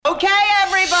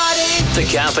The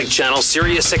Catholic Channel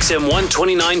Sirius XM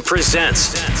 129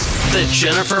 presents The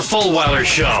Jennifer Fulwiler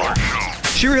Show.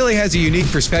 She really has a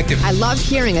unique perspective. I love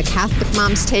hearing a Catholic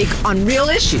mom's take on real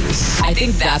issues. I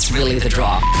think that's really the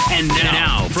draw. And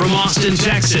now, from Austin,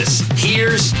 Texas,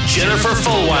 here's Jennifer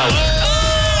Fulwiler.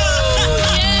 Oh,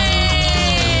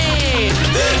 yay!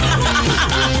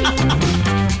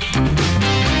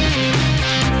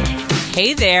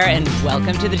 Hey there, and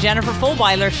welcome to the Jennifer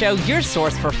Fulwiler Show, your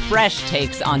source for fresh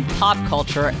takes on pop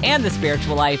culture and the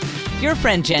spiritual life. Your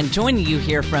friend Jen joining you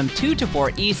here from 2 to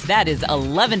 4 East. That is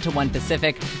 11 to 1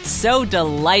 Pacific. So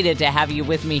delighted to have you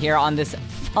with me here on this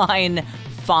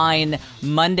fine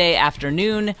Monday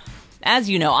afternoon. As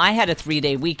you know, I had a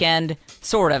 3-day weekend,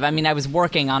 sort of. I mean, I was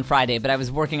working on Friday, but I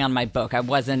was working on my book. I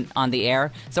wasn't on the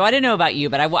air. So I don't know about you,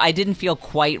 but I didn't feel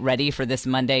quite ready for this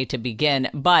Monday to begin.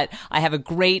 But I have a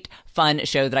great, fun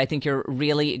show that I think you're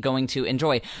really going to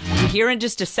enjoy. Here in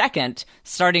just a second,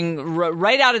 starting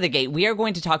right out of the gate, we are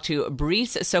going to talk to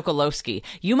Brice Sokolowski.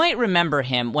 You might remember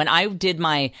him when I did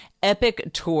my epic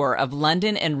tour of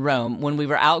London and Rome. When we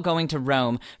were out going to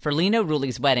Rome for Lino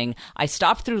Ruli's wedding, I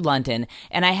stopped through London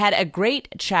and I had a great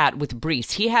chat with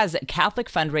Brice. He has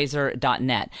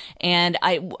CatholicFundraiser.net, and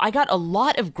I got a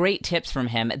lot of great tips from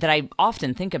him that I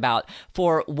often think about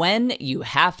for when you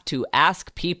have to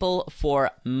ask people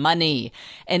for money.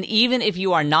 And even if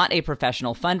you are not a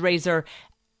professional fundraiser,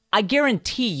 I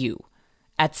guarantee you,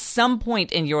 at some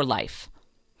point in your life,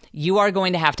 you are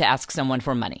going to have to ask someone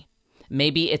for money.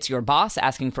 Maybe it's your boss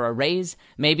asking for a raise.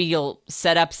 Maybe you'll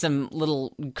set up some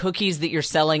little cookies that you're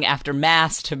selling after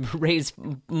Mass to raise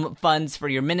funds for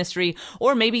your ministry.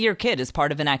 Or maybe your kid is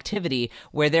part of an activity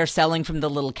where they're selling from the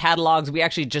little catalogs. We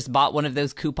actually just bought one of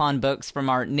those coupon books from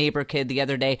our neighbor kid the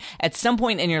other day. At some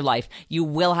point in your life, you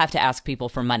will have to ask people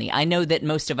for money. I know that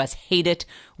most of us hate it.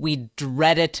 We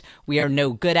dread it. We are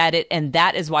no good at it. And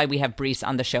that is why we have Brice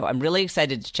on the show. I'm really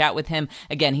excited to chat with him.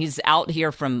 Again, he's out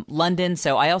here from London.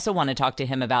 So I also want to talk to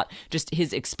him about just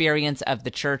his experience of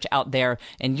the church out there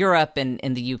in Europe and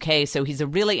in the UK. So he's a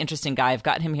really interesting guy. I've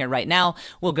got him here right now.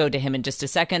 We'll go to him in just a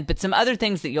second. But some other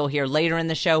things that you'll hear later in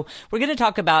the show, we're going to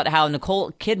talk about how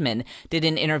Nicole Kidman did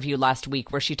an interview last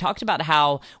week where she talked about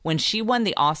how when she won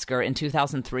the Oscar in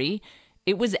 2003,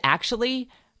 it was actually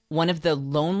one of the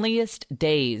loneliest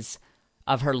days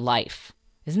of her life.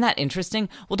 Isn't that interesting?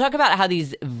 We'll talk about how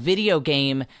these video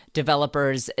game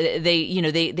developers,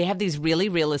 they have these really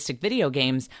realistic video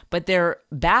games, but they're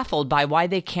baffled by why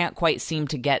they can't quite seem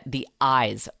to get the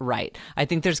eyes right. I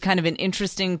think there's kind of an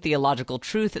interesting theological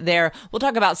truth there. We'll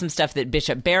talk about some stuff that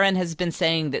Bishop Barron has been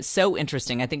saying that's so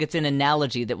interesting. I think it's an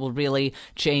analogy that will really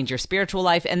change your spiritual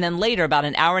life. And then later, about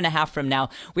an hour and a half from now,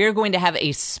 we are going to have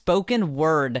a spoken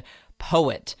word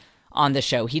poet on the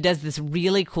show. He does this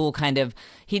really cool kind of,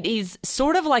 he's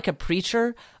sort of like a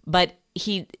preacher, but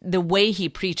the way he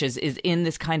preaches is in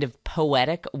this kind of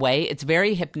poetic way. It's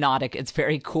very hypnotic. It's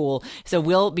very cool. So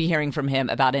we'll be hearing from him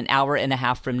about an hour and a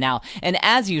half from now. And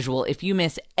as usual, if you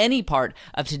miss any part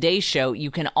of today's show, you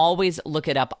can always look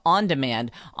it up on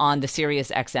demand on the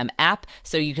SiriusXM app,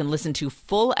 so you can listen to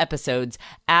full episodes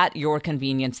at your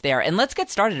convenience there. And let's get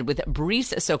started with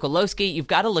Brice Sokolowski. You've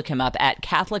got to look him up at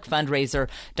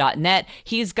CatholicFundraiser.net.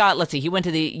 He's got, he went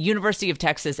to the University of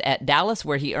Texas at Dallas,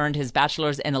 where he earned his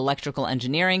bachelor's in electrical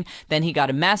engineering. Then he got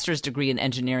a master's degree in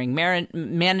engineering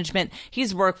management.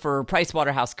 He's worked for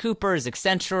PricewaterhouseCoopers,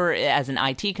 Accenture as an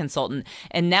IT consultant,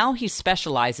 and now he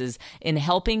specializes in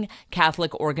helping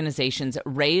Catholic organizations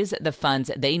raise the funds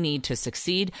they need to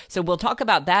succeed. So we'll talk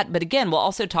about that, but again, we'll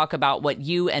also talk about what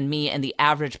you and me and the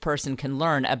average person can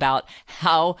learn about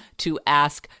how to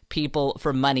ask people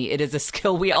for money. It is a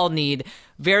skill we all need.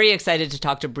 Very excited to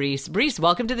talk to Brice. Brice,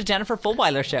 welcome to the Jennifer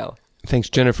Fulwiler Show.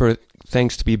 Thanks, Jennifer.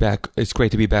 Thanks to be back. It's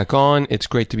great to be back on. It's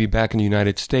great to be back in the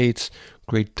United States.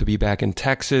 Great to be back in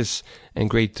Texas, and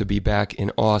great to be back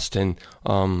in Austin.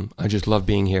 I just love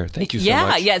being here. Thank you so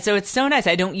much. Yeah. So it's so nice.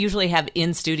 I don't usually have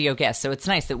in-studio guests, so it's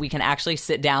nice that we can actually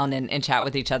sit down and chat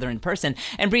with each other in person.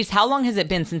 And Brice, how long has it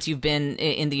been since you've been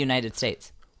in the United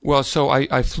States? Well, so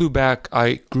I flew back.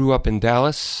 I grew up in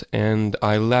Dallas, and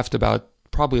I left about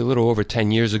probably a little over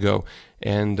 10 years ago.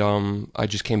 And I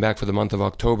just came back for the month of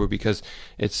October because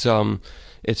it's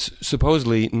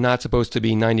supposedly not supposed to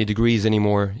be 90 degrees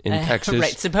anymore in Texas.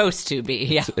 Right, supposed to be,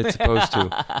 yeah. It's supposed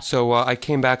to. So I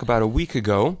came back about a week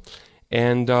ago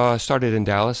and started in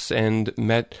Dallas and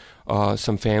met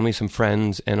some family, some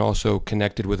friends, and also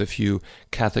connected with a few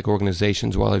Catholic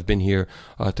organizations while I've been here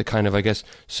to kind of, I guess,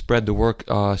 spread the word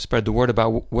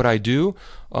about what I do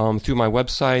through my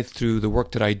website, through the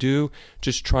work that I do,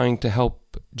 just trying to help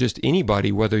just anybody,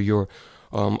 whether you're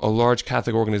a large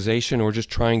Catholic organization or just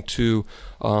trying to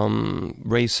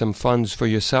raise some funds for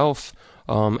yourself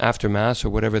after Mass or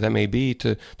whatever that may be,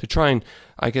 to try and,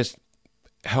 I guess,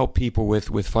 help people with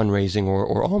fundraising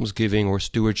or almsgiving or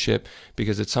stewardship,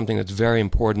 because it's something that's very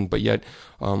important, but yet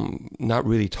not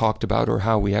really talked about, or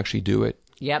how we actually do it.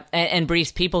 Yep. And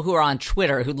Brice, people who are on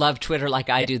Twitter, who love Twitter like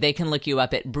I do, they can look you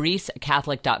up at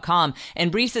bricecatholic.com.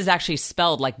 And Brice is actually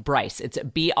spelled like Bryce. It's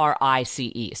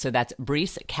Brice. So that's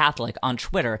Brice Catholic on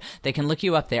Twitter. They can look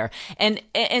you up there. And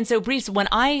so, Brice, when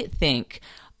I think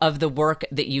of the work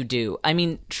that you do, I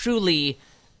mean, truly,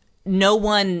 no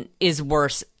one is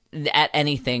worse at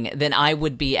anything than I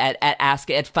would be at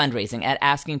fundraising, at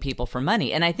asking people for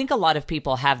money. And I think a lot of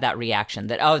people have that reaction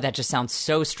that, oh, that just sounds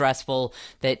so stressful,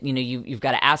 that, you know, you've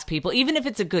got to ask people, even if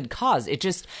it's a good cause.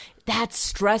 That's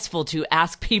stressful to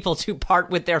ask people to part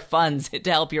with their funds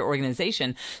to help your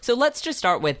organization. So let's just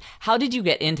start with, how did you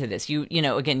get into this? You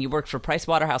know, again, you worked for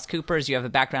PricewaterhouseCoopers, you have a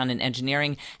background in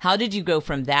engineering. How did you go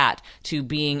from that to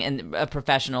being a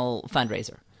professional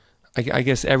fundraiser? I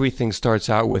guess everything starts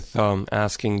out with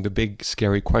asking the big,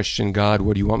 scary question, God,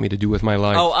 what do you want me to do with my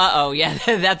life? Oh, yeah,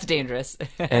 that's dangerous.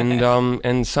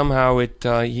 and somehow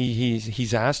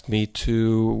he's asked me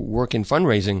to work in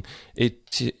fundraising.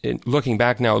 Looking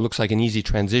back now, it looks like an easy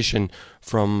transition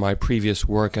from my previous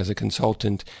work as a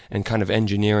consultant and kind of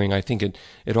engineering. I think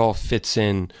it all fits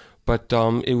in, but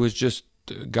it was just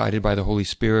guided by the Holy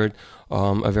Spirit,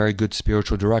 a very good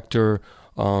spiritual director,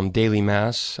 daily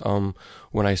Mass,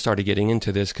 when I started getting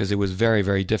into this, because it was very,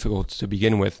 very difficult to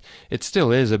begin with. It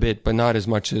still is a bit, but not as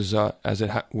much as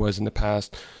it was in the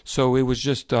past. So it was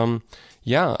just, I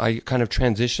kind of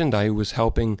transitioned. I was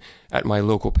helping at my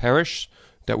local parish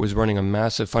that was running a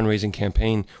massive fundraising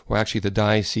campaign, where actually the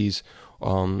diocese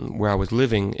where I was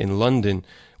living in London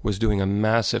was doing a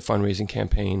massive fundraising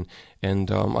campaign,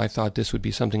 and I thought this would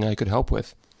be something I could help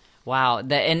with. Wow.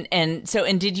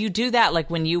 And did you do that, like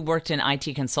when you worked in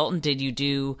IT consultant, did you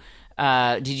do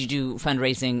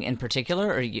fundraising in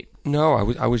particular, or you? No,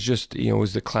 I was just, it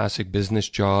was the classic business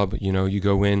job. You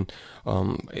go in,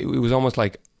 it was almost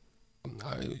like,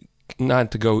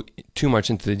 not to go too much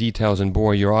into the details and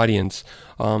bore your audience.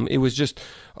 It was just,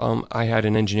 I had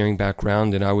an engineering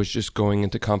background, and I was just going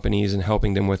into companies and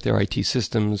helping them with their IT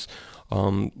systems,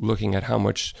 looking at how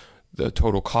much the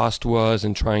total cost was,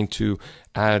 and trying to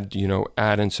add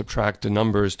and subtract the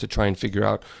numbers to try and figure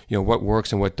out, what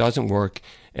works and what doesn't work.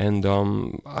 And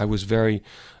I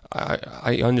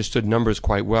understood numbers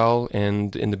quite well.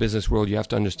 And in the business world, you have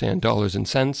to understand dollars and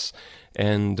cents.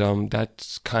 And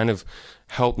that's kind of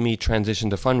helped me transition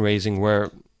to fundraising, where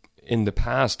in the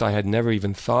past I had never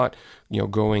even thought,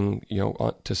 going,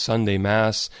 to Sunday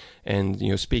Mass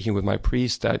and, speaking with my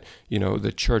priest that,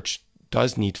 the church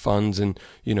does need funds, and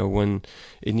when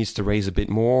it needs to raise a bit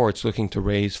more, or it's looking to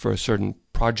raise for a certain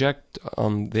project,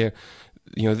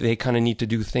 they kind of need to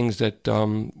do things that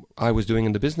I was doing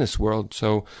in the business world.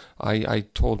 So I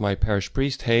told my parish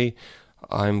priest, hey,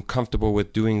 I'm comfortable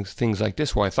with doing things like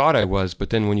this. Well, I thought I was, but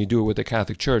then when you do it with the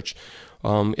Catholic Church,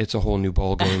 it's a whole new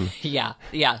ballgame. Yeah.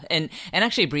 And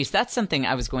actually, Brice, that's something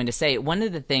I was going to say. One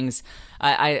of the things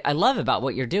I love about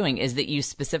what you're doing is that you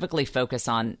specifically focus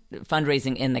on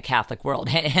fundraising in the Catholic world,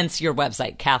 hence your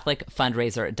website,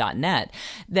 catholicfundraiser.net.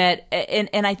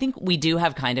 And I think we do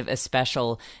have kind of a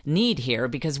special need here,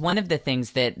 because one of the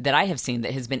things that I have seen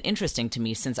that has been interesting to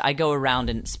me since I go around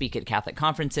and speak at Catholic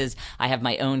conferences, I have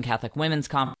my own Catholic Women's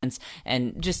Conference,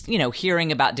 and just,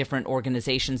 hearing about different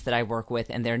organizations that I work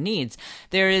with and their needs,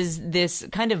 there is this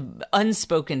kind of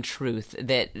unspoken truth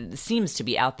that seems to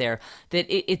be out there, that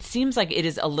it seems like it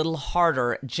is a little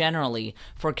harder generally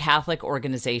for Catholic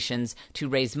organizations to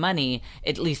raise money,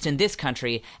 at least in this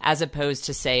country, as opposed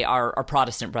to, say, our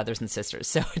Protestant brothers and sisters.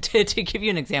 So to give you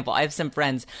an example, I have some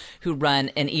friends who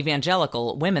run an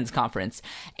evangelical women's conference,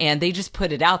 and they just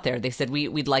put it out there. They said,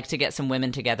 we'd like to get some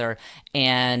women together,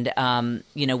 and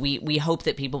we hope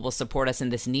that people will support us in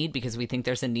this need, because we think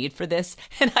there's a need for this.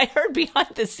 And I heard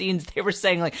behind the scenes, they were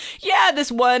saying, like, yeah,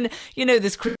 this one,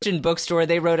 this Christian bookstore,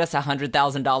 they wrote us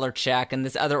 $100,000 check, and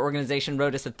this other organization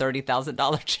wrote us a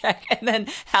 $30,000 check. And then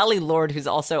Hallie Lord, who's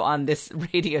also on this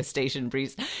radio station,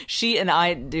 Brice, she and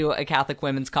I do a Catholic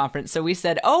women's conference. So we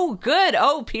said, oh, good.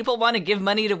 Oh, people want to give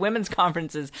money to women's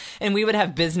conferences. And we would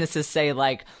have businesses say,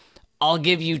 like, I'll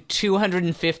give you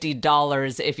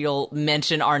 $250 if you'll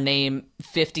mention our name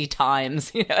 50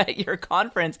 times, at your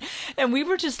conference. And we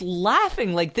were just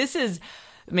laughing, like, this ain't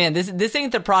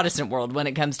the Protestant world when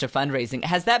it comes to fundraising.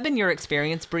 Has that been your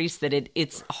experience, Brice, that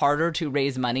it's harder to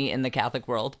raise money in the Catholic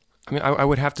world? I mean, I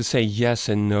would have to say yes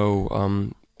and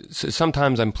no.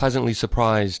 Sometimes I'm pleasantly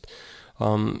surprised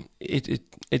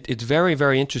It's very,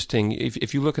 very interesting.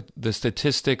 If you look at the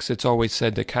statistics, it's always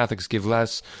said that Catholics give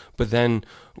less, but then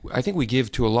I think we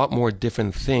give to a lot more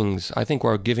different things. I think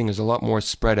our giving is a lot more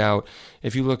spread out.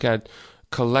 If you look at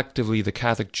collectively, the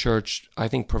Catholic Church, I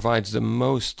think, provides the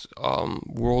most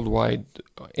worldwide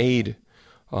aid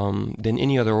than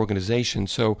any other organization.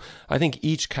 So I think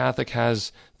each Catholic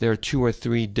has their 2 or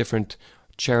 3 different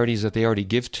charities that they already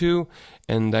give to,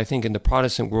 and I think in the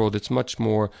Protestant world it's much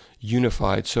more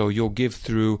unified. So you'll give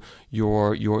through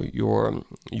your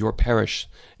parish,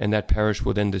 and that parish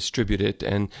will then distribute it.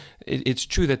 And it's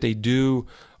true that they do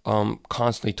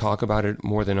constantly talk about it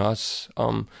more than us.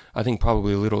 I think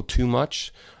probably a little too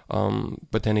much.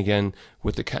 But then again,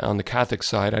 on the Catholic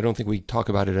side, I don't think we talk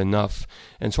about it enough.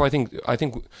 And so I think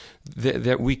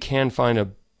that we can find a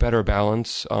better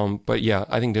balance. But yeah,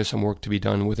 I think there's some work to be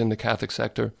done within the Catholic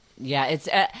sector. Yeah, it's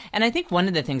and I think one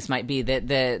of the things might be that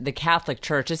the Catholic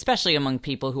Church, especially among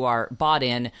people who are bought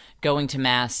in, going to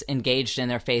Mass, engaged in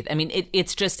their faith, I mean,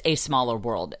 it's just a smaller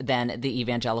world than the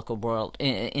evangelical world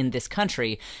in this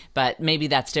country. But maybe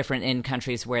that's different in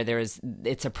countries where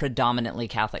it's a predominantly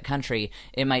Catholic country.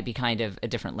 It might be kind of a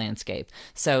different landscape.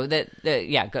 So did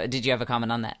you have a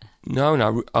comment on that?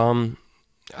 No.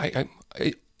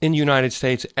 In the United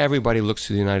States, everybody looks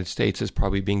to the United States as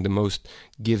probably being the most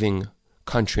giving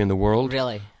country in the world.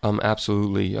 Really?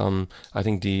 Absolutely. I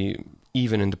think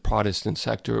even in the Protestant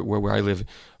sector where I live,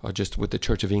 just with the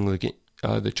Church of England,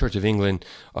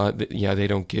 they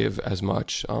don't give as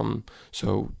much.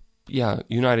 So yeah,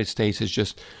 United States is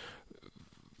just.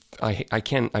 I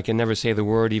can never say the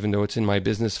word, even though it's in my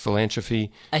business.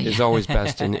 Philanthropy is always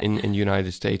best in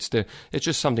United States. It's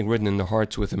just something written in the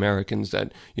hearts with Americans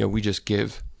that we just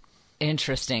give.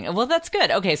 Interesting. Well, that's good.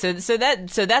 Okay, so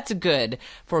that's good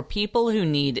for people who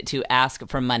need to ask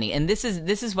for money. And this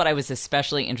is what I was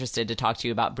especially interested to talk to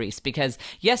you about, Brice, because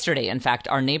yesterday, in fact,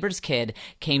 our neighbor's kid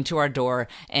came to our door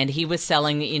and he was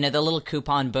selling, the little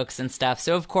coupon books and stuff.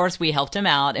 So of course we helped him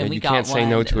out and we got one. You can't say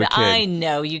no to a kid. I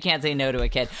know you can't say no to a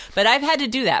kid, but I've had to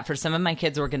do that for some of my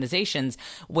kids' organizations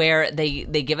where they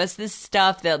give us this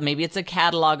stuff that maybe it's a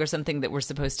catalog or something that we're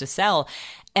supposed to sell.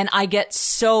 And I get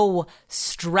so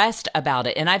stressed about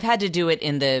it. And I've had to do it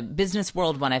in the business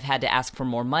world when I've had to ask for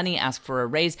more money, ask for a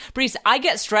raise. Brice, I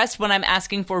get stressed when I'm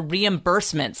asking for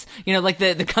reimbursements. Like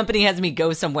the company has me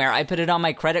go somewhere. I put it on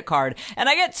my credit card. And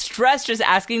I get stressed just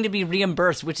asking to be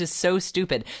reimbursed, which is so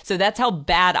stupid. So that's how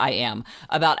bad I am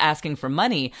about asking for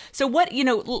money. So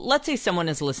let's say someone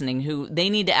is listening who they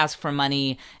need to ask for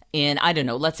money in, I don't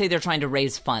know, let's say they're trying to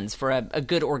raise funds for a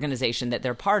good organization that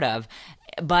they're part of,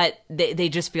 but they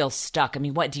just feel stuck. I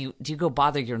mean, what do you go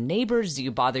bother your neighbors? Do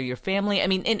you bother your family? I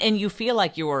mean, and you feel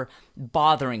like you're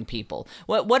bothering people.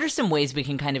 What are some ways we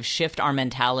can kind of shift our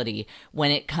mentality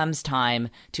when it comes time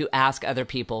to ask other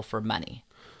people for money?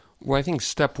 Well, I think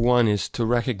step one is to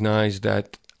recognize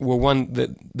that,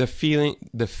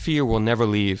 the fear will never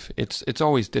leave. It's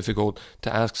always difficult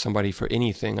to ask somebody for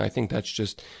anything. I think that's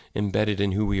just embedded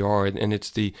in who we are, and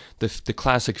it's the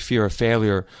classic fear of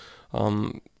failure,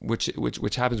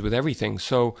 which happens with everything.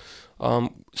 So,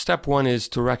 step one is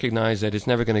to recognize that it's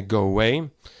never going to go away.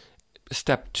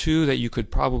 Step two that you could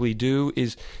probably do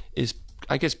is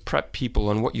I guess prep people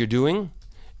on what you're doing,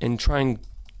 and try and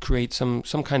create some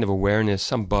kind of awareness,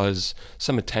 some buzz,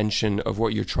 some attention of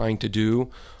what you're trying to do,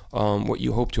 what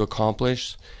you hope to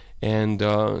accomplish, and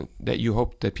that you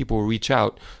hope that people will reach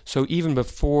out. So even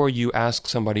before you ask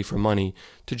somebody for money,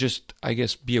 to just, I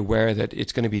guess, be aware that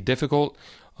it's going to be difficult,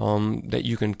 that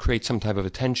you can create some type of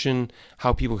attention,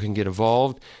 how people can get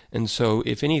involved. And so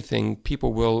if anything,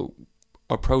 people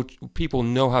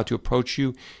know how to approach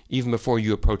you even before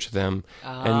you approach them.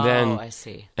 Oh, and then, I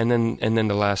see. And then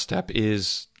the last step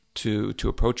is to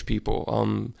approach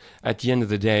people. At the end of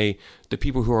the day, the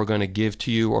people who are going to give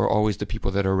to you are always the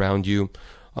people that are around you.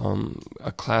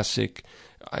 A classic,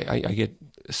 I get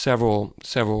several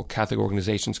Catholic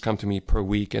organizations come to me per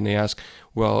week and they ask,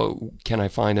 well, can I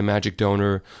find a magic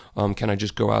donor? Can I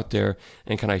just go out there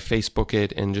and can I Facebook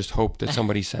it and just hope that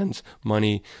somebody sends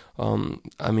money?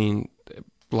 I mean,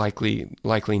 likely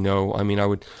no. I mean, I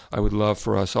would love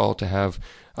for us all to have,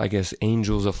 I guess,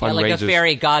 angels of fundraisers. Like a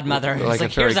fairy godmother. Like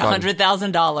it's here's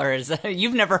 $100,000.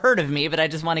 You've never heard of me, but I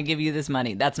just want to give you this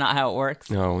money. That's not how it works.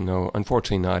 No,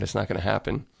 unfortunately not. It's not going to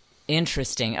happen.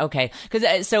 Interesting. Okay.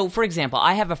 Because so, for example,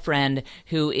 I have a friend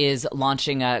who is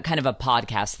launching a kind of a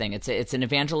podcast thing. It's an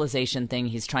evangelization thing.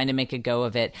 He's trying to make a go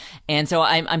of it. And so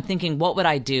I'm thinking, what would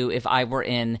I do if I were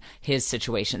in his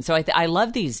situation? So I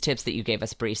love these tips that you gave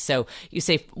us, Brice. So you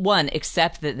say, one,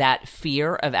 accept that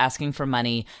fear of asking for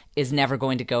money is never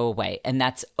going to go away. And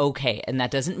that's okay. And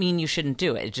that doesn't mean you shouldn't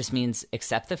do it. It just means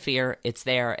accept the fear. It's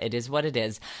there. It is what it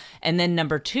is. And then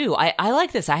number two, I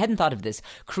like this. I hadn't thought of this.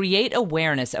 Create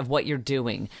awareness of what you're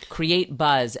doing. Create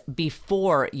buzz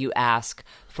before you ask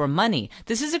for money.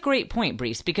 This is a great point,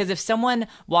 Brees, because if someone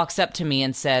walks up to me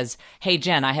and says, hey,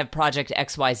 Jen, I have Project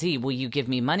XYZ, will you give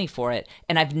me money for it?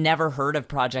 And I've never heard of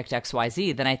Project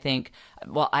XYZ, then I think,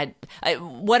 well,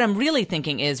 what I'm really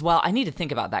thinking is, well, I need to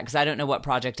think about that because I don't know what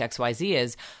Project XYZ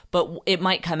is, but it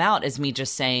might come out as me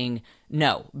just saying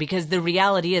no, because the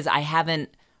reality is I haven't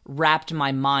wrapped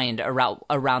my mind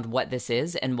around what this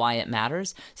is and why it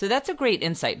matters. So that's a great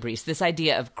insight, Brees, this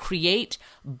idea of create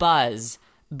buzz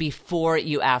before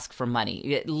you ask for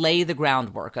money. Lay the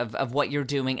groundwork of what you're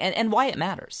doing and why it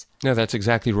matters. No, that's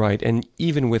exactly right. And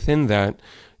even within that,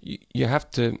 you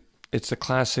have to, it's the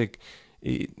classic,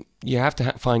 you have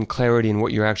to find clarity in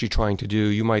what you're actually trying to do.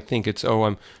 You might think it's,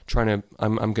 I'm going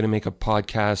to make a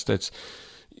podcast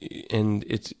and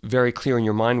it's very clear in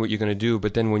your mind what you're going to do.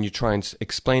 But then when you try and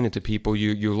explain it to people,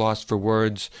 you're lost for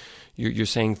words. You're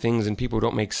saying things and people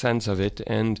don't make sense of it.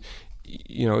 And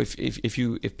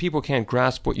if people can't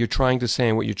grasp what you're trying to say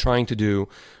and what you're trying to do,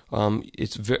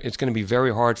 it's going to be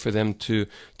very hard for them to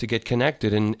get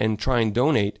connected and try and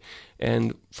donate.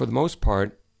 And for the most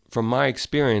part, from my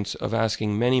experience of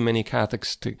asking many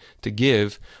Catholics to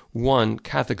give, one,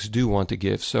 Catholics do want to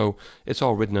give, so it's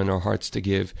all written in our hearts to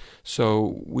give.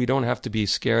 So we don't have to be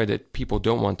scared that people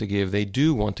don't want to give. They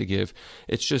do want to give.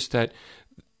 It's just that,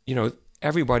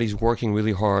 everybody's working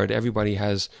really hard. Everybody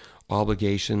has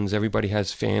obligations. Everybody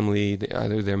has family.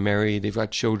 Either they're married, they've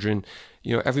got children.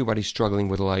 Everybody's struggling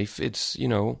with life. It's,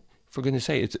 for goodness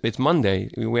sake, it's Monday.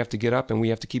 We have to get up and we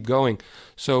have to keep going.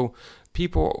 So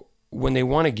people, when they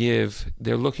want to give,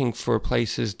 they're looking for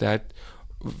places that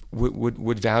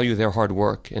would value their hard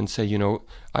work and say,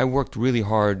 I worked really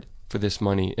hard for this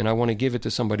money and I want to give it to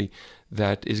somebody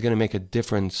that is going to make a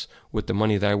difference with the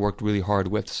money that I worked really hard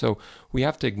with. So we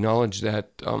have to acknowledge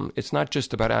that it's not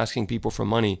just about asking people for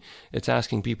money, it's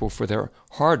asking people for their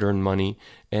hard-earned money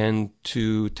and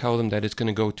to tell them that it's going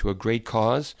to go to a great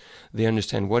cause. They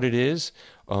understand what it is,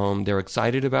 they're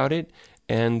excited about it,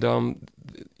 and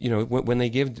when they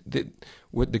give,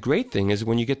 the great thing is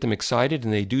when you get them excited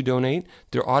and they do donate,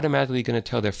 they're automatically going to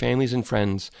tell their families and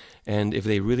friends, and if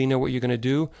they really know what you're going to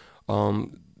do,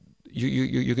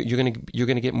 you're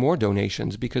going to get more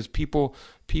donations because people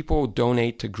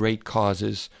donate to great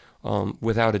causes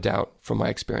without a doubt, from my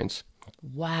experience.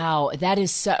 Wow, that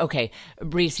is so okay.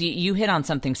 Brees, you hit on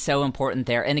something so important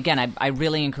there. And again, I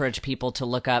really encourage people to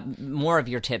look up more of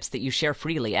your tips that you share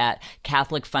freely at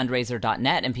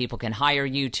CatholicFundraiser.net, and people can hire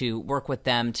you to work with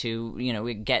them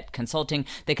to, get consulting.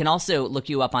 They can also look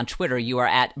you up on Twitter. You are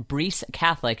at Brees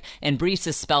Catholic, and Brees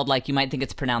is spelled like you might think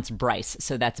it's pronounced Bryce.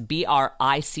 So that's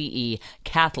BRICE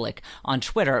Catholic on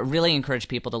Twitter. I really encourage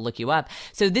people to look you up.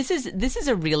 So this is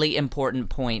a really important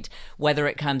point, whether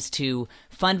it comes to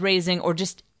fundraising or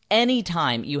just any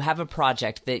time you have a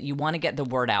project that you want to get the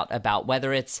word out about,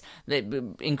 whether it's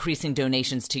increasing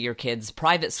donations to your kids'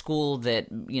 private school that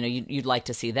you'd like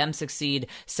to see them succeed,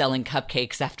 selling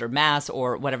cupcakes after Mass,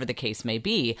 or whatever the case may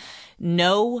be,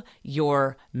 know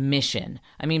your mission.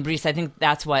 I mean, Brees, I think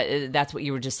that's what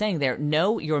you were just saying there.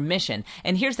 Know your mission.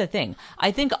 And here's the thing.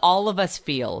 I think all of us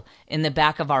feel in the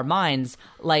back of our minds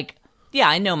like, yeah,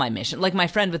 I know my mission. Like my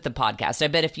friend with the podcast. I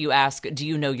bet if you ask, do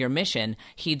you know your mission?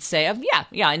 He'd say,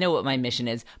 yeah, I know what my mission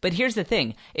is. But here's the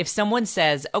thing. If someone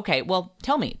says, okay, well,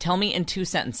 tell me in 2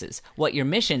 sentences what your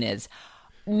mission is,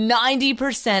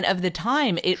 90% of the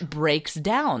time it breaks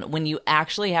down when you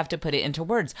actually have to put it into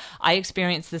words. I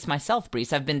experienced this myself,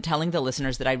 Brees. I've been telling the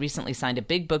listeners that I recently signed a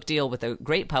big book deal with a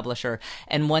great publisher.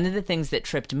 And one of the things that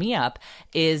tripped me up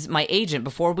is my agent,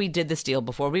 before we did this deal,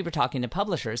 before we were talking to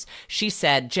publishers, she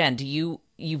said, Jen,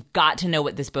 you've got to know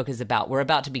what this book is about. We're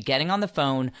about to be getting on the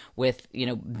phone with,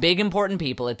 big important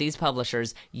people at these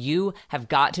publishers. You have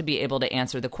got to be able to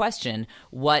answer the question,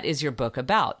 what is your book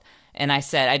about? And I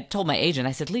told my agent,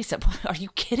 I said, Lisa, are you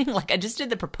kidding? Like, I just did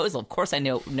the proposal. Of course I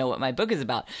know what my book is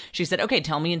about. She said, okay,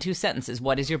 tell me in 2 sentences,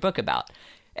 what is your book about?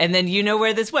 And then you know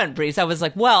where this went, Brees. I was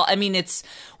like,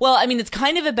 it's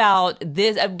kind of about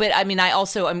this, but I'm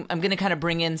going to kind of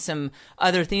bring in some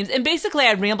other themes. And basically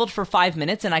I rambled for 5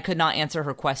 minutes and I could not answer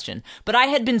her question. But I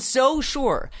had been so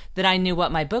sure that I knew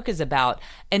what my book is about.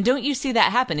 And don't you see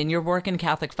that happen in your work in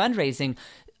Catholic fundraising?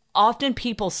 Often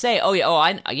people say,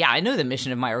 I know the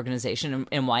mission of my organization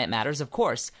and why it matters, of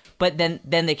course. But then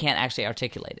they can't actually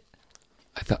articulate it.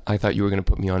 I thought you were going to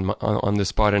put me on the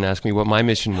spot and ask me what my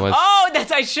mission was. Oh,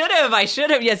 I should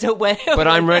have. Yes. So but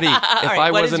I'm ready.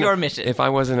 What is your mission? If I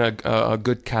wasn't a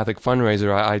good Catholic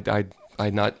fundraiser,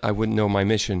 I wouldn't know my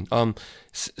mission.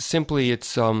 Simply,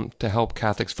 it's to help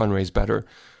Catholics fundraise better,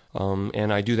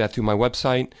 and I do that through my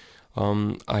website.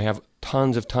 I have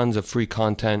tons of free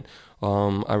content.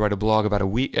 I write a blog about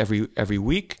every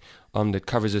week that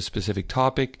covers a specific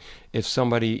topic. If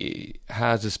somebody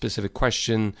has a specific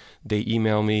question, they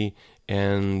email me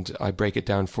and I break it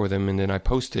down for them, and then I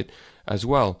post it as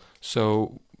well.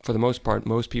 So for the most part,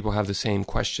 most people have the same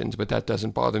questions, but that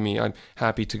doesn't bother me. I'm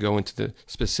happy to go into the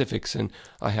specifics, and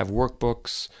I have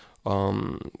workbooks,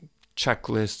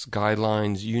 checklists,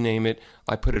 guidelines, you name it.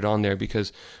 I put it on there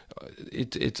because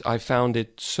I found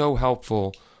it so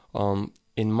helpful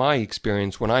in my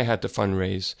experience when I had to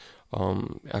fundraise.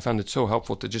 I found it so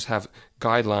helpful to just have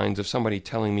guidelines of somebody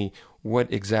telling me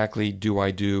what exactly do I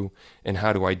do and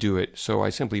how do I do it. So I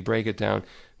simply break it down.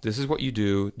 This is what you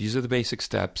do. These are the basic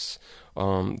steps.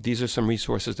 These are some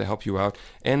resources to help you out.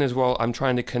 And as well, I'm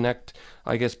trying to connect,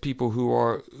 I guess, people who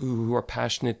are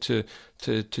passionate to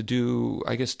do,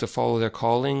 I guess, to follow their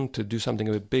calling, to do something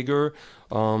a bit bigger.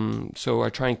 So I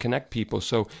try and connect people.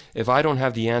 So if I don't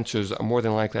have the answers, more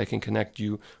than likely I can connect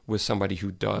you with somebody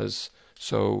who does.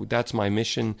 So that's my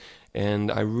mission.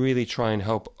 And I really try and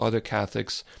help other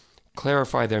Catholics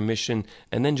clarify their mission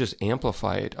and then just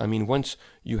amplify it. I mean, once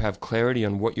you have clarity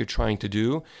on what you're trying to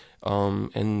do,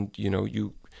 and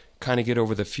you kind of get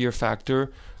over the fear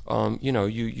factor,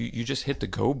 you just hit the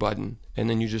go button, and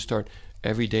then you just start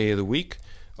every day of the week.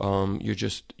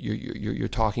 You're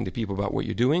talking to people about what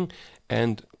you're doing,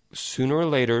 and sooner or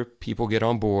later people get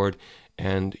on board,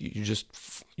 and you just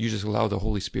allow the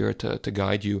Holy Spirit to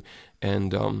guide you,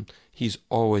 and He's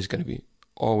always going to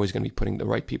be putting the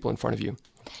right people in front of you.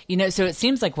 So it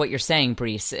seems like what you're saying,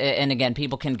 Brice, and again,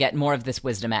 people can get more of this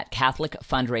wisdom at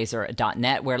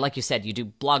catholicfundraiser.net, where, like you said, you do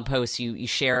blog posts, you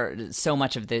share so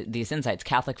much of these insights,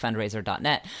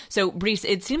 catholicfundraiser.net. So, Brice,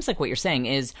 it seems like what you're saying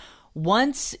is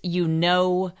once you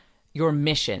know your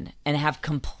mission and have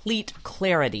complete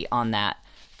clarity on that,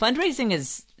 fundraising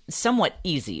is somewhat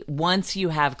easy once you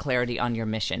have clarity on your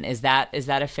mission. Is that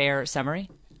a fair summary?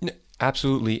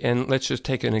 Absolutely. And let's just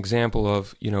take an example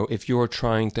of, if you're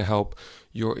trying to help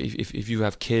if you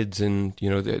have kids and,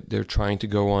 they're trying to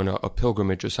go on a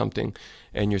pilgrimage or something,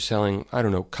 and you're selling, I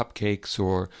don't know, cupcakes,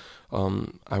 or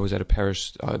I was at a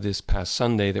parish this past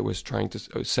Sunday that was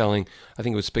selling, I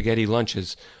think it was spaghetti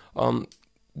lunches.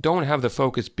 Don't have the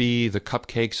focus be the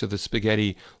cupcakes or the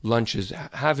spaghetti lunches.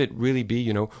 Have it really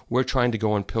be, we're trying to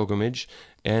go on pilgrimage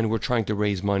and we're trying to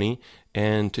raise money.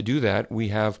 And to do that,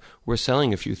 we're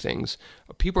selling a few things.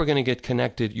 People are going to get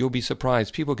connected. You'll be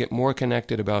surprised. People get more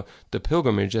connected about the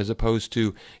pilgrimage as opposed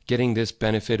to getting this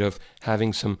benefit of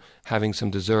having some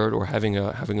dessert or having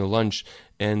a lunch.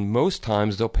 And most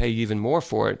times they'll pay you even more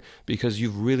for it because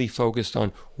you've really focused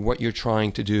on what you're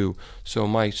trying to do. So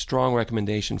my strong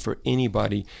recommendation for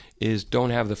anybody is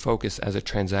don't have the focus as a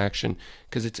transaction,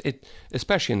 because it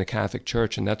especially in the Catholic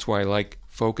Church, and that's why I like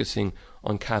focusing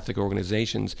on Catholic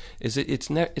organizations, is it's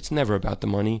never about the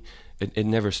money. It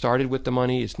never started with the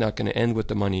money. It's not going to end with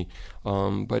the money.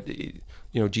 But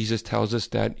Jesus tells us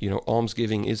that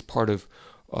almsgiving is part of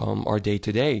our day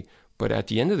to day. But at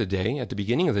the end of the day, at the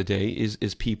beginning of the day,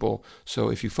 is people. So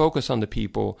if you focus on the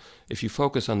people, if you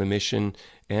focus on the mission,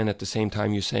 and at the same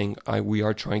time you're saying, we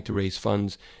are trying to raise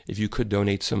funds, if you could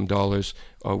donate some dollars,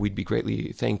 we'd be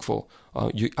greatly thankful.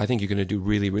 I think you're going to do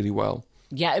really, really well.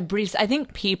 Yeah, Brice, I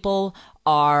think people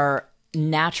are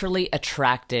naturally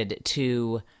attracted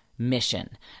to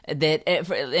mission. That,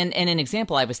 and an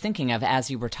example I was thinking of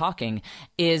as you were talking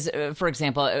is, for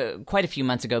example, quite a few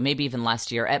months ago, maybe even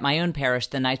last year, at my own parish,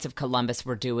 the Knights of Columbus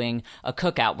were doing a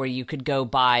cookout where you could go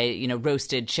buy,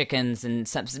 roasted chickens and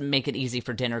make it easy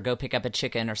for dinner, go pick up a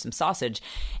chicken or some sausage.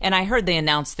 And I heard they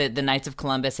announced that the Knights of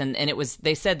Columbus, and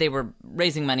they said they were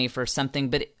raising money for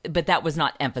something, but that was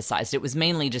not emphasized. It was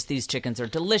mainly just these chickens are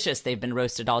delicious. They've been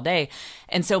roasted all day.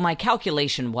 And so my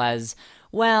calculation was,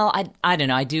 well, I don't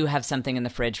know. I do have something in the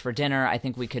fridge for dinner. I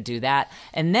think we could do that.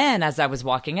 And then as I was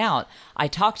walking out, I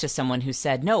talked to someone who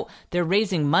said, no, they're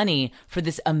raising money for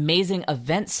this amazing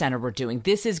event center we're doing.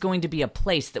 This is going to be a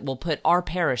place that will put our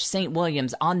parish, St.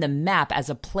 William's, on the map as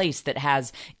a place that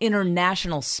has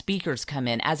international speakers come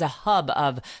in, as a hub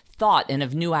of thought and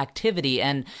of new activity,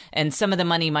 and some of the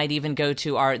money might even go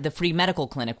to the free medical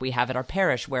clinic we have at our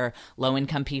parish, where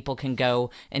low-income people can go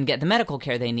and get the medical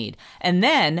care they need. And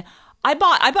then I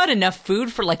bought enough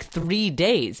food for like 3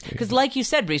 days. Because like you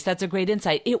said, Reese, that's a great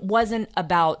insight. It wasn't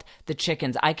about the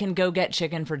chickens. I can go get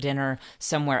chicken for dinner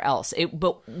somewhere else.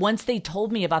 But once they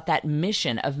told me about that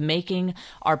mission of making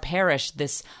our parish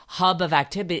this hub of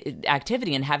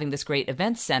activity and having this great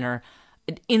events center,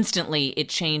 instantly it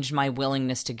changed my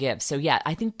willingness to give. So yeah,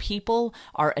 I think people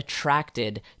are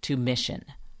attracted to mission.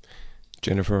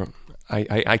 Jennifer,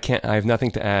 I can't. I have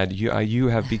nothing to add. You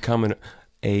have become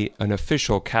an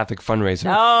official Catholic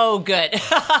fundraiser. Oh, good.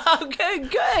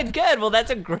 Good. Well, that's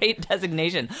a great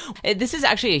designation. This is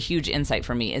actually a huge insight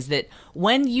for me, is that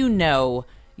when you know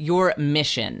your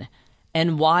mission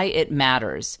and why it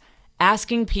matters,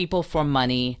 asking people for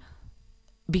money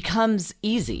becomes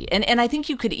easy. And I think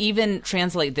you could even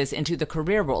translate this into the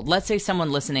career world. Let's say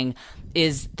someone listening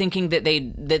is thinking that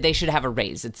they should have a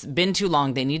raise. It's been too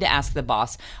long. They need to ask the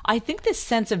boss. I think this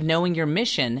sense of knowing your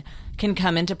mission can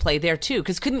come into play there too.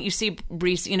 Because couldn't you see,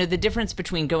 Reese, the difference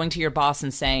between going to your boss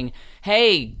and saying,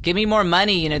 hey, give me more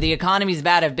money, the economy's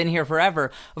bad, I've been here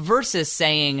forever, versus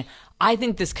saying, I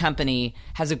think this company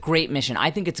has a great mission.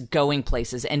 I think it's going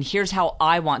places. And here's how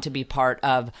I want to be part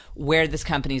of where this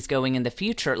company is going in the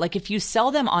future. Like if you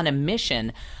sell them on a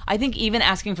mission, I think even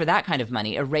asking for that kind of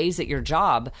money, a raise at your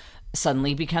job,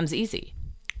 suddenly becomes easy.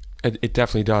 It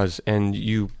definitely does. And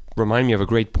you remind me of a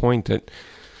great point that,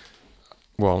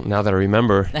 well, now that I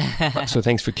remember, so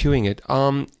thanks for cueing it.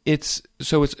 It's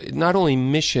not only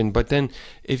mission, but then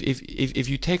if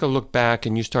you take a look back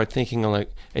and you start thinking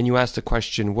and you ask the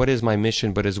question, what is my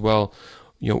mission? But as well,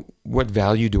 what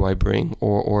value do I bring,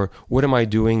 or what am I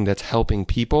doing that's helping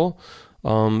people?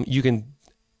 You can,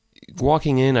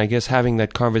 walking in, I guess, having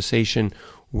that conversation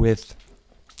with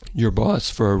your boss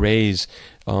for a raise,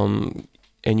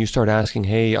 and you start asking,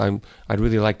 hey, I'd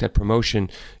really like that promotion.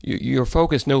 Your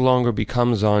focus no longer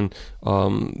becomes on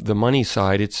the money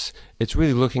side. It's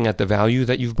really looking at the value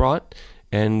that you've brought.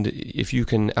 And if you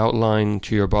can outline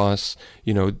to your boss,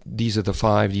 these are the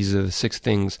 5, these are the 6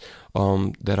 things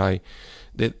that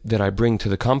I bring to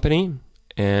the company,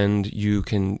 and you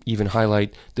can even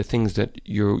highlight the things that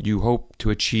you hope to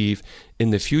achieve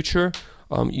in the future,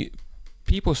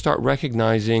 people start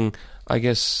recognizing, I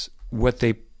guess, what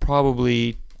they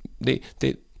probably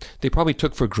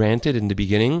took for granted in the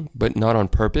beginning, but not on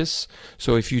purpose.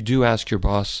 So if you do ask your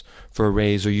boss for a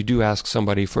raise, or you do ask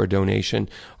somebody for a donation,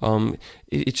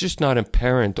 it's just not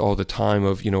apparent all the time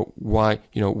of,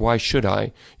 why should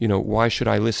I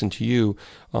listen to you?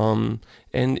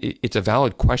 And it's a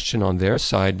valid question on their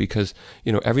side, because,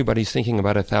 everybody's thinking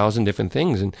about 1,000 different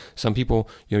things. And some people,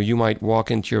 you might walk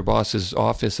into your boss's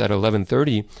office at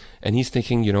 11:30 and he's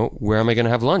thinking, where am I going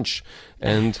to have lunch?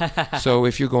 And so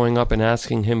if you're going up and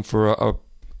asking him for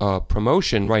a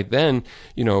promotion right then,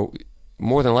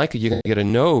 more than likely you're going to get a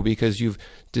no, because you've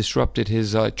disrupted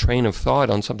his train of thought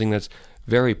on something that's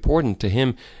very important to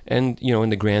him. And, in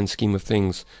the grand scheme of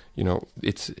things,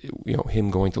 it's, him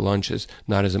going to lunch is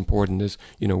not as important as,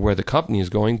 where the company is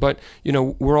going. But,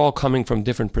 we're all coming from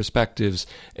different perspectives.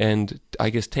 And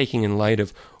I guess taking in light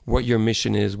of what your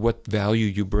mission is, what value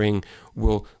you bring,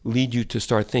 will lead you to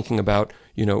start thinking about,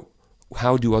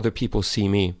 how do other people see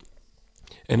me?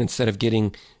 And instead of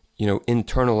getting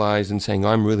internalized and saying,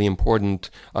 I'm really important,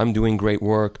 I'm doing great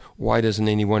work, why doesn't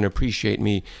anyone appreciate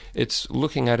me? It's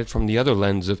looking at it from the other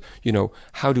lens of,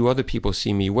 how do other people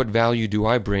see me? What value do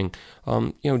I bring?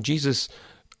 Jesus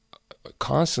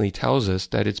constantly tells us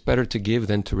that it's better to give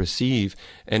than to receive.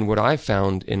 And what I've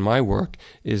found in my work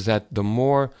is that the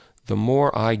more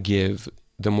I give,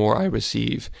 the more I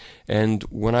receive. And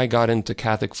when I got into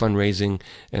Catholic fundraising,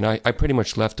 and I pretty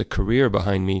much left a career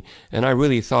behind me, and I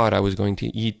really thought I was going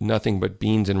to eat nothing but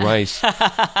beans and rice,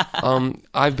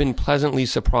 I've been pleasantly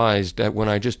surprised that when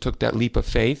I just took that leap of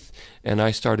faith and I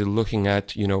started looking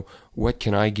at, what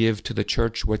can I give to the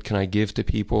church? What can I give to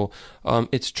people?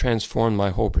 It's transformed my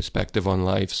whole perspective on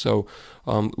life. So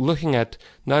looking at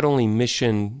not only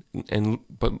mission,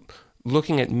 but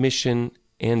looking at mission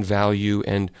and value,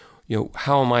 and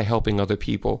how am I helping other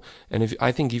people? And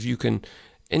I think if you can,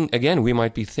 and again, we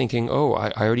might be thinking, oh,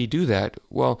 I already do that.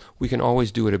 Well, we can always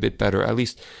do it a bit better. At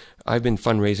least I've been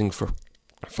fundraising for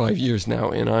 5 years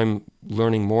now, and I'm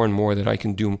learning more and more that I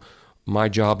can do my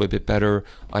job a bit better.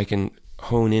 I can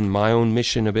hone in my own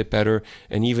mission a bit better.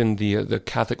 And even the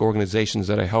Catholic organizations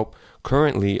that I help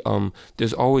currently,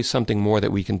 there's always something more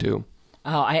that we can do.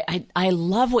 Oh, I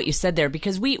love what you said there,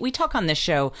 because we talk on this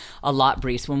show a lot,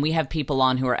 Brees. When we have people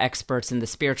on who are experts in the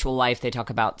spiritual life, they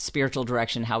talk about spiritual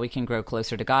direction, how we can grow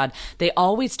closer to God. They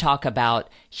always talk about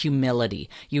humility.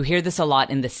 You hear this a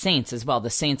lot in the saints as well. The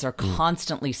saints are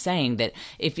constantly saying that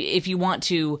if you want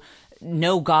to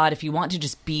know God, if you want to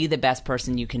just be the best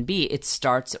person you can be, it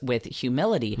starts with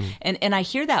humility. And I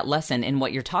hear that lesson in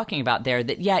what you're talking about there,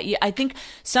 that, I think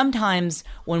sometimes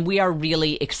when we are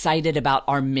really excited about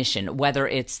our mission, whether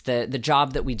it's the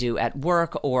job that we do at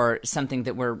work or something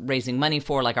that we're raising money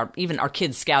for, like even our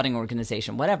kids' scouting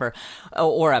organization, whatever,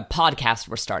 or a podcast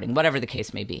we're starting, whatever the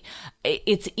case may be,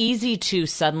 it's easy to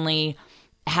suddenly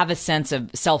have a sense of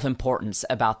self-importance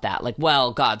about that. Like,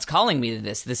 well, God's calling me to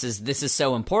this. This is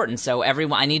so important. So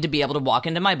I need to be able to walk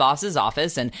into my boss's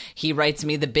office and he writes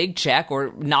me the big check,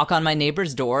 or knock on my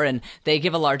neighbor's door and they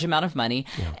give a large amount of money.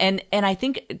 Yeah. And I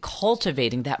think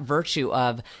cultivating that virtue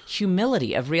of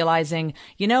humility, of realizing,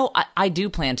 I do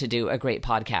plan to do a great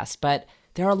podcast, but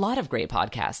there are a lot of great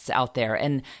podcasts out there.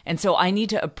 And so I need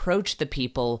to approach the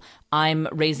people I'm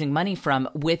raising money from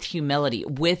with humility,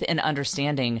 with an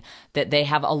understanding that they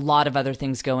have a lot of other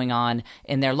things going on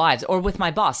in their lives. Or with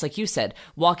my boss, like you said,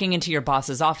 walking into your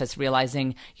boss's office,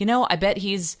 realizing, I bet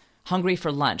he's hungry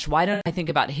for lunch. Why don't I think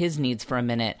about his needs for a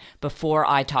minute before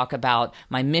I talk about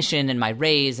my mission and my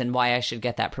raise and why I should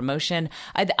get that promotion?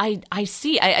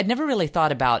 I'd never really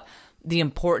thought about the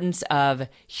importance of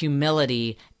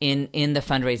humility in the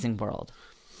fundraising world.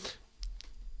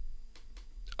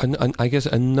 I guess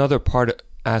another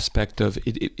aspect of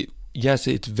it, yes,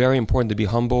 it's very important to be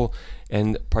humble,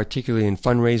 and particularly in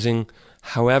fundraising.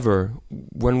 However,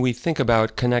 when we think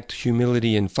about connect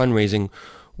humility and fundraising,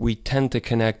 we tend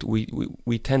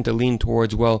to lean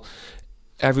towards, well,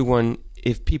 everyone,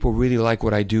 if people really like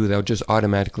what I do, they'll just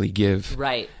automatically give.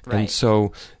 Right. And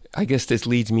so I guess this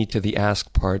leads me to the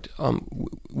ask part.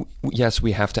 Yes,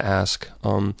 we have to ask.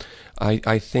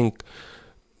 I think,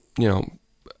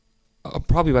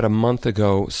 probably about a month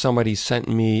ago, somebody sent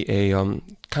me a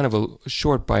kind of a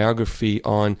short biography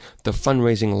on the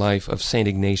fundraising life of St.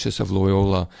 Ignatius of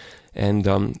Loyola. And,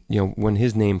 when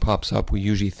his name pops up, we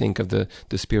usually think of the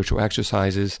spiritual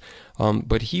exercises.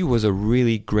 But he was a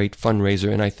really great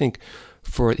fundraiser. And I think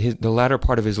for the latter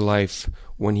part of his life,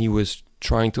 when he was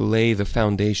trying to lay the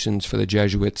foundations for the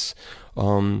Jesuits,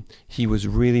 he was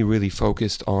really, really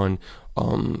focused on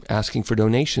asking for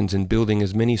donations and building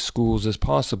as many schools as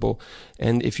possible.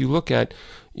 And if you look at,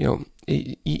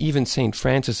 even St.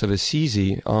 Francis of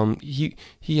Assisi,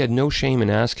 he had no shame in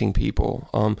asking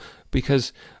people,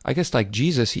 because I guess like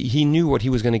Jesus, he knew what he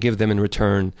was going to give them in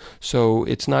return. So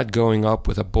it's not going up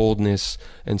with a boldness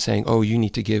and saying, oh, you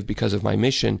need to give because of my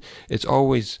mission. It's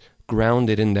always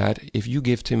grounded in that if you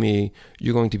give to me,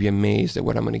 you're going to be amazed at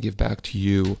what I'm going to give back to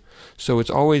you. So it's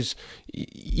always,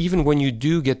 even when you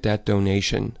do get that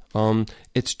donation,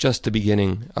 it's just the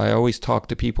beginning. I always talk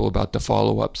to people about the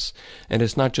follow-ups, and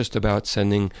it's not just about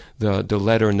sending the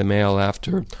letter in the mail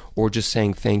after, or just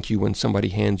saying thank you when somebody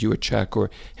hands you a check or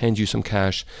hands you some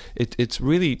cash. It's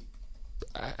really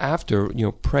after,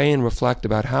 pray and reflect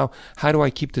about how do I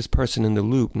keep this person in the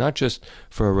loop, not just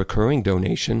for a recurring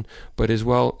donation, but as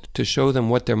well to show them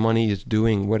what their money is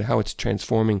doing, how it's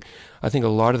transforming. I think a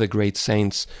lot of the great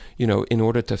saints, in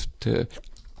order to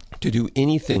do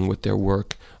anything with their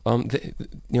work,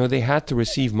 they had to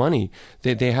receive money.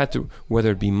 They had to,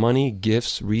 whether it be money,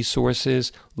 gifts,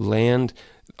 resources, land.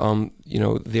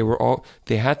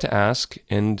 They had to ask,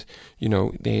 and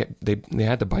they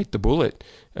had to bite the bullet.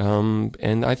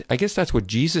 And I guess that's what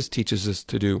Jesus teaches us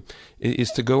to do,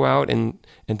 is to go out and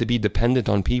to be dependent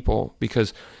on people,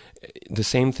 because the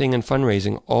same thing in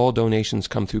fundraising, all donations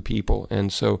come through people.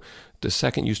 And so the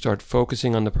second you start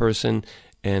focusing on the person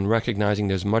and recognizing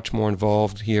there's much more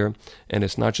involved here, and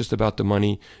it's not just about the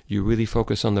money, you really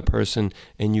focus on the person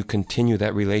and you continue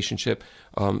that relationship,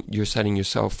 you're setting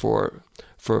yourself for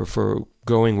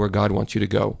going where God wants you to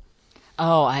go.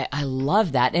 Oh, I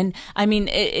love that. And I mean,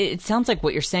 it sounds like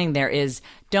what you're saying there is,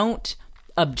 don't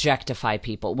objectify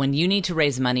people. When you need to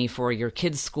raise money for your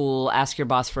kid's school, ask your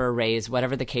boss for a raise,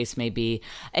 whatever the case may be,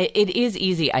 it is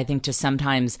easy, I think, to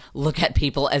sometimes look at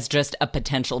people as just a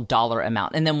potential dollar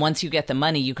amount. And then once you get the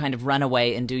money, you kind of run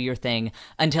away and do your thing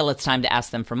until it's time to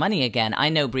ask them for money again. I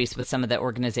know, Brees, with some of the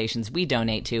organizations we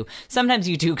donate to, sometimes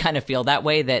you do kind of feel that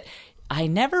way, that I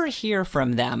never hear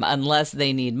from them unless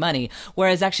they need money.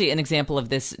 Whereas actually an example of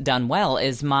this done well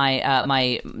is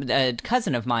my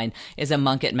cousin of mine is a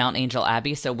monk at Mount Angel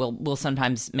Abbey. So we'll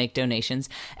sometimes make donations,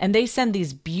 and they send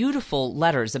these beautiful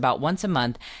letters about once a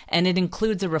month, and it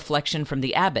includes a reflection from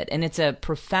the abbot. And it's a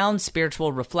profound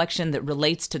spiritual reflection that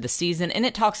relates to the season. And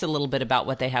it talks a little bit about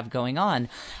what they have going on.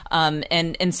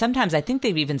 And sometimes I think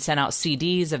they've even sent out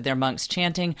CDs of their monks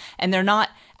chanting, and they're not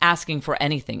asking for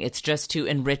anything. It's just to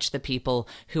enrich the people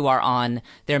who are on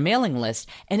their mailing list.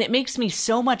 And it makes me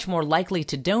so much more likely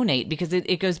to donate, because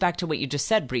it goes back to what you just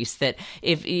said, Brees, that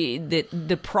if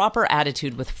the proper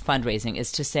attitude with fundraising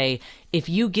is to say, if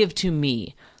you give to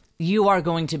me, you are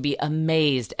going to be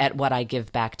amazed at what I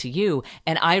give back to you.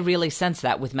 And I really sense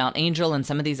that with Mount Angel and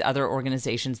some of these other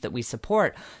organizations that we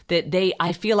support, that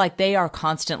I feel like they are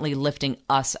constantly lifting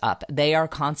us up. They are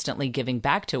constantly giving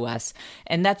back to us.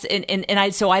 And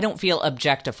so I don't feel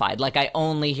objectified, like I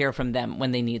only hear from them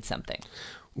when they need something.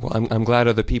 Well, I'm glad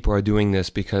other people are doing this,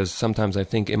 because sometimes I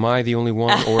think, am I the only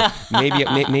one? Or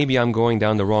maybe I'm going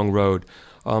down the wrong road.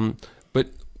 But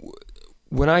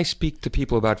when I speak to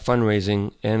people about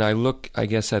fundraising and I look, I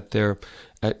guess, at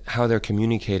how they're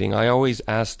communicating, I always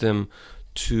ask them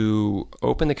to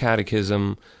open the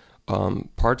catechism.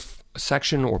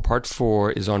 Section or part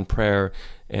 4 is on prayer.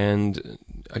 And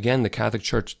again, the Catholic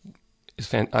Church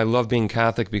is I love being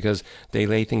Catholic because they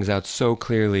lay things out so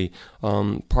clearly.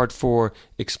 Part 4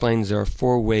 explains there are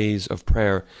 4 ways of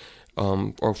prayer,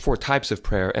 or 4 types of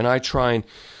prayer. And I try and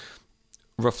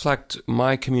reflect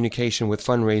my communication with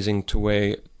fundraising to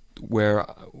where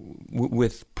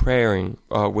with prayer,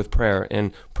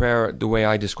 and prayer, the way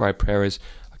I describe prayer is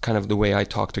kind of the way I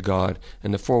talk to God.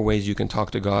 And the 4 ways you can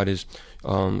talk to God is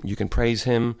you can praise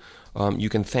Him, you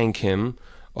can thank Him,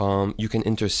 you can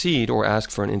intercede or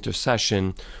ask for an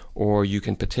intercession, or you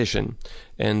can petition.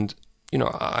 And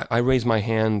I raise my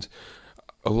hand.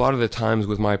 A lot of the times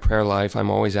with my prayer life,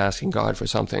 I'm always asking God for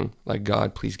something. Like,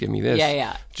 God, please give me this.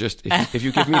 Yeah. Just if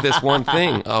you give me this one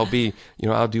thing, I'll do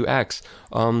X.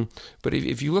 But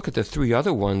if you look at the 3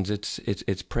 other ones,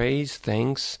 it's praise,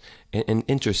 thanks, and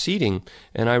interceding.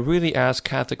 And I really ask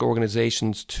Catholic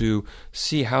organizations to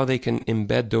see how they can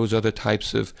embed those other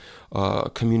types of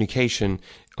communication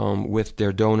with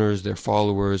their donors, their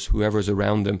followers, whoever's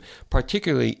around them,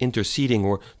 particularly interceding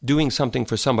or doing something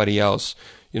for somebody else.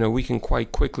 We can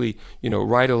quite quickly,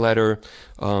 write a letter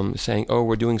saying, oh,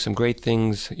 we're doing some great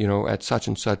things, at such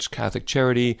and such Catholic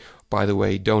charity. By the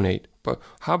way, donate. But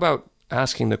how about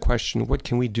asking the question, what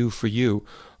can we do for you?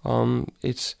 I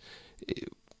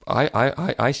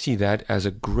see that as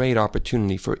a great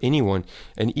opportunity for anyone,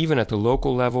 and even at the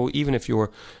local level, even if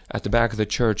you're at the back of the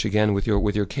church again with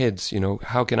your kids,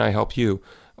 how can I help you?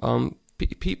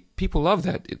 People love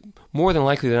that. More than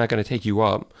likely, they're not going to take you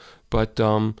up, but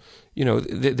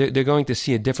they're going to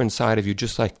see a different side of you,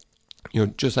 just like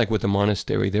with the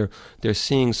monastery. They're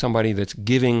seeing somebody that's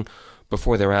giving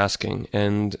before they're asking,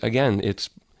 and again, it's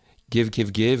give,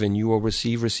 and you will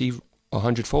receive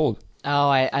 100-fold. Oh,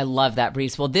 I love that,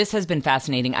 Brees. Well, this has been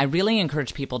fascinating. I really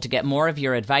encourage people to get more of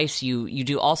your advice. You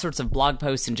do all sorts of blog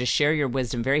posts and just share your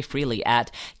wisdom very freely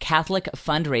at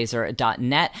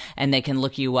CatholicFundraiser.net. And they can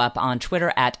look you up on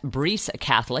Twitter at Brees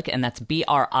Catholic, and that's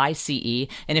BRICE.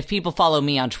 And if people follow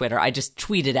me on Twitter, I just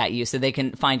tweet it at you so they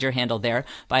can find your handle there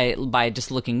by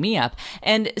just looking me up.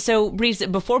 And so,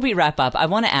 Brees, before we wrap up, I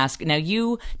want to ask, now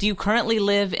do you currently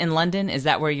live in London? Is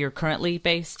that where you're currently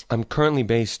based? I'm currently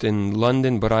based in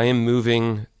London, but I am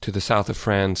moving to the south of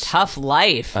France. Tough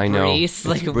life, I know. Brees.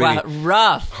 Like really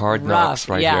rough. Hard knocks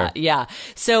right here. Yeah.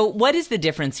 So what is the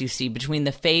difference you see between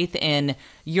the faith in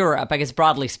Europe, I guess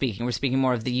broadly speaking, we're speaking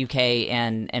more of the UK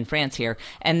and France here,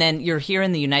 and then you're here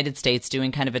in the United States doing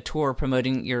kind of a tour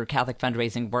promoting your Catholic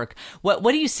fundraising work. What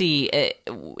do you see?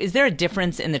 Is there a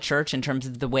difference in the church in terms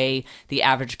of the way the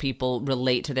average people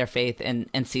relate to their faith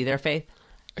and see their faith?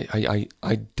 I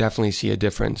definitely see a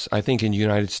difference. I think in the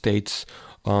United States,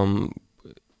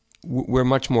 we're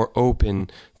much more open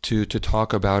to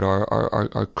talk about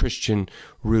our Christian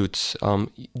roots,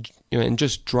 and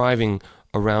just driving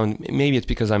around. Maybe it's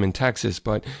because I'm in Texas,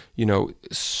 but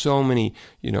so many,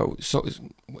 so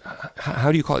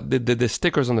how do you call it? The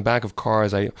stickers on the back of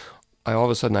cars. I all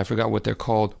of a sudden I forgot what they're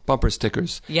called. Bumper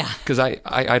stickers. Yeah. Because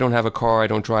I don't have a car. I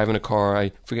don't drive in a car.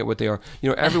 I forget what they are.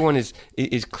 Everyone is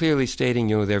clearly stating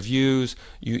their views.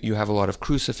 You have a lot of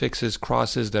crucifixes,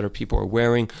 crosses that people are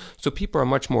wearing. So people are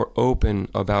much more open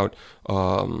about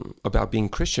being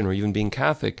Christian or even being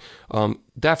Catholic.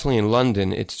 Definitely in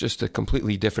London, it's just a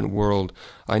completely different world.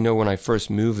 I know when I first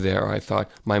moved there, I thought,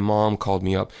 my mom called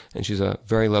me up, and she's a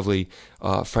very lovely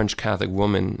French Catholic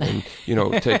woman, and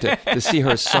to see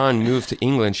her son move to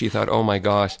England, she thought, oh my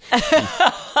gosh,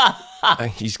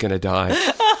 he's gonna die.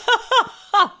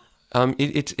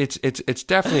 It's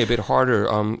definitely a bit harder.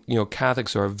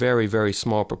 Catholics are a very, very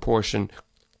small proportion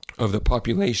of the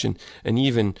population, and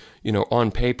even on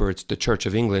paper it's the Church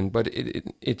of England, but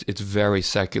it's very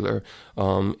secular,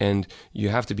 and you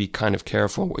have to be kind of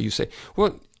careful what you say.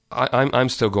 Well, I'm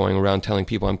still going around telling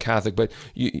people I'm Catholic, but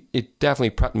it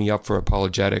definitely prepped me up for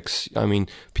apologetics. I mean,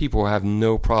 people have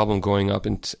no problem going up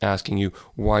and asking you,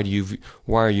 why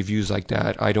are your views like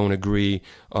that? I don't agree.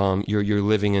 You're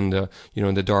living in the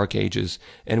in the dark ages.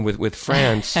 And with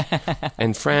France,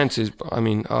 and France is, I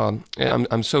mean,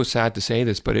 I'm so sad to say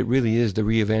this, but it really is the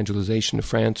re-evangelization of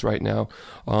France right now.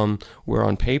 Where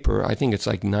on paper, I think it's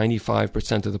like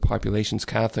 95% of the population's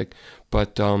Catholic,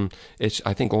 but it's,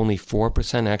 I think, only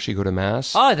 4% actually go to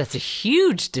Mass. Oh, that's a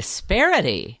huge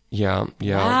disparity. Yeah.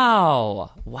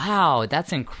 Wow,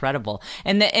 that's incredible.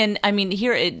 And I mean,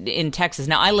 here in Texas,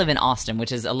 now I live in Austin,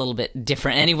 which is a little bit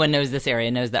different. Anyone knows this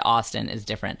area knows that Austin is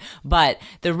different. But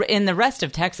in the rest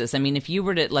of Texas, I mean, if you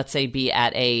were to, let's say, be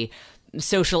at a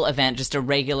social event, just a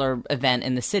regular event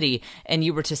in the city, and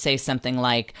you were to say something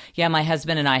like, yeah, my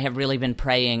husband and I have really been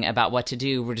praying about what to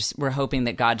do. We're hoping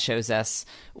that God shows us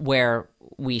where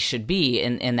we should be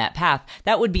in that path.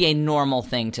 That would be a normal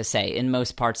thing to say in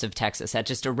most parts of Texas at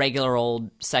just a regular old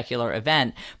secular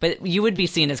event. But you would be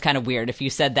seen as kind of weird if you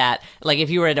said that, like if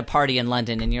you were at a party in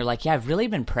London and you're like, yeah, I've really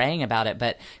been praying about it,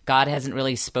 but God hasn't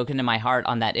really spoken to my heart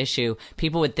on that issue.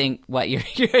 People would think, what,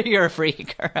 you're a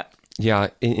freak. Yeah,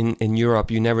 in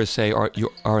Europe, you never say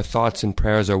our thoughts and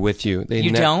prayers are with you.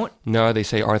 You don't? No, they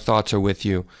say our thoughts are with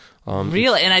you.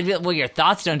 Really? And your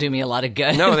thoughts don't do me a lot of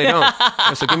good. No, they don't.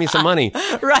 So give me some money.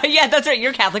 Right. Yeah, that's right.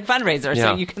 You're a Catholic fundraiser,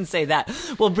 yeah. So you can say that.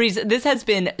 Well, Brice, this has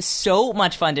been so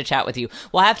much fun to chat with you.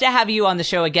 We'll have to have you on the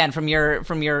show again from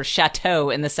your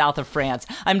chateau in the south of France.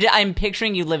 I'm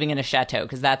picturing you living in a chateau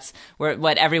because that's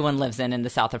what everyone lives in the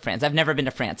south of France. I've never been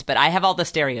to France, but I have all the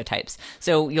stereotypes.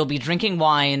 So you'll be drinking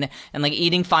wine and like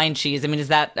eating fine cheese. I mean, is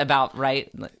that about right?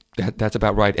 That's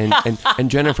about right. And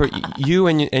Jennifer, you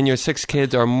and your 6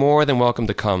 kids are more than welcome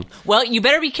to come. Well, you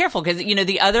better be careful because, one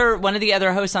of the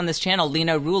other hosts on this channel,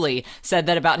 Lino Rulli, said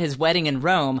that about his wedding in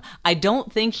Rome. I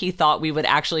don't think he thought we would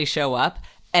actually show up.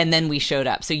 And then we showed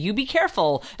up. So you be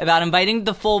careful about inviting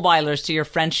the Fulwilers to your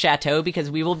French chateau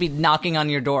because we will be knocking on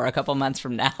your door a couple months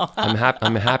from now.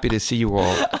 I'm happy to see you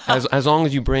all, as long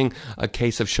as you bring a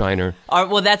case of Shiner.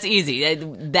 Well, that's easy.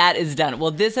 That is done.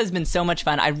 Well, this has been so much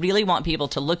fun. I really want people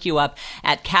to look you up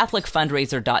at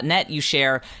CatholicFundraiser.net. You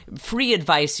share free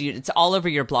advice. It's all over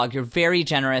your blog. You're very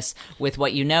generous with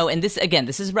what you know. And this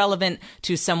is relevant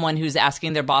to someone who's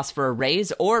asking their boss for a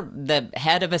raise or the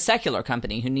head of a secular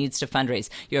company who needs to fundraise.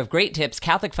 You have great tips,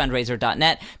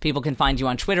 CatholicFundraiser.net. People can find you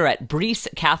on Twitter at Brice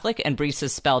Catholic, and Brice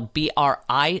is spelled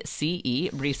B-R-I-C-E,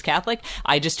 Brice Catholic.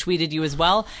 I just tweeted you as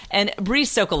well. And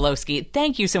Brice Sokolowski,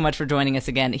 thank you so much for joining us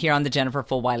again here on the Jennifer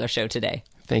Fulwiler Show today.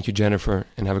 Thank you, Jennifer,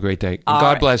 and have a great day.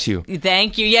 God bless you.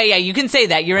 Thank you. Yeah, you can say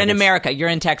that. You're in America. You're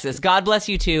in Texas. God bless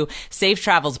you too. Safe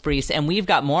travels, Brice. And we've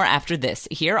got more after this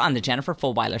here on the Jennifer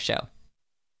Fulwiler Show.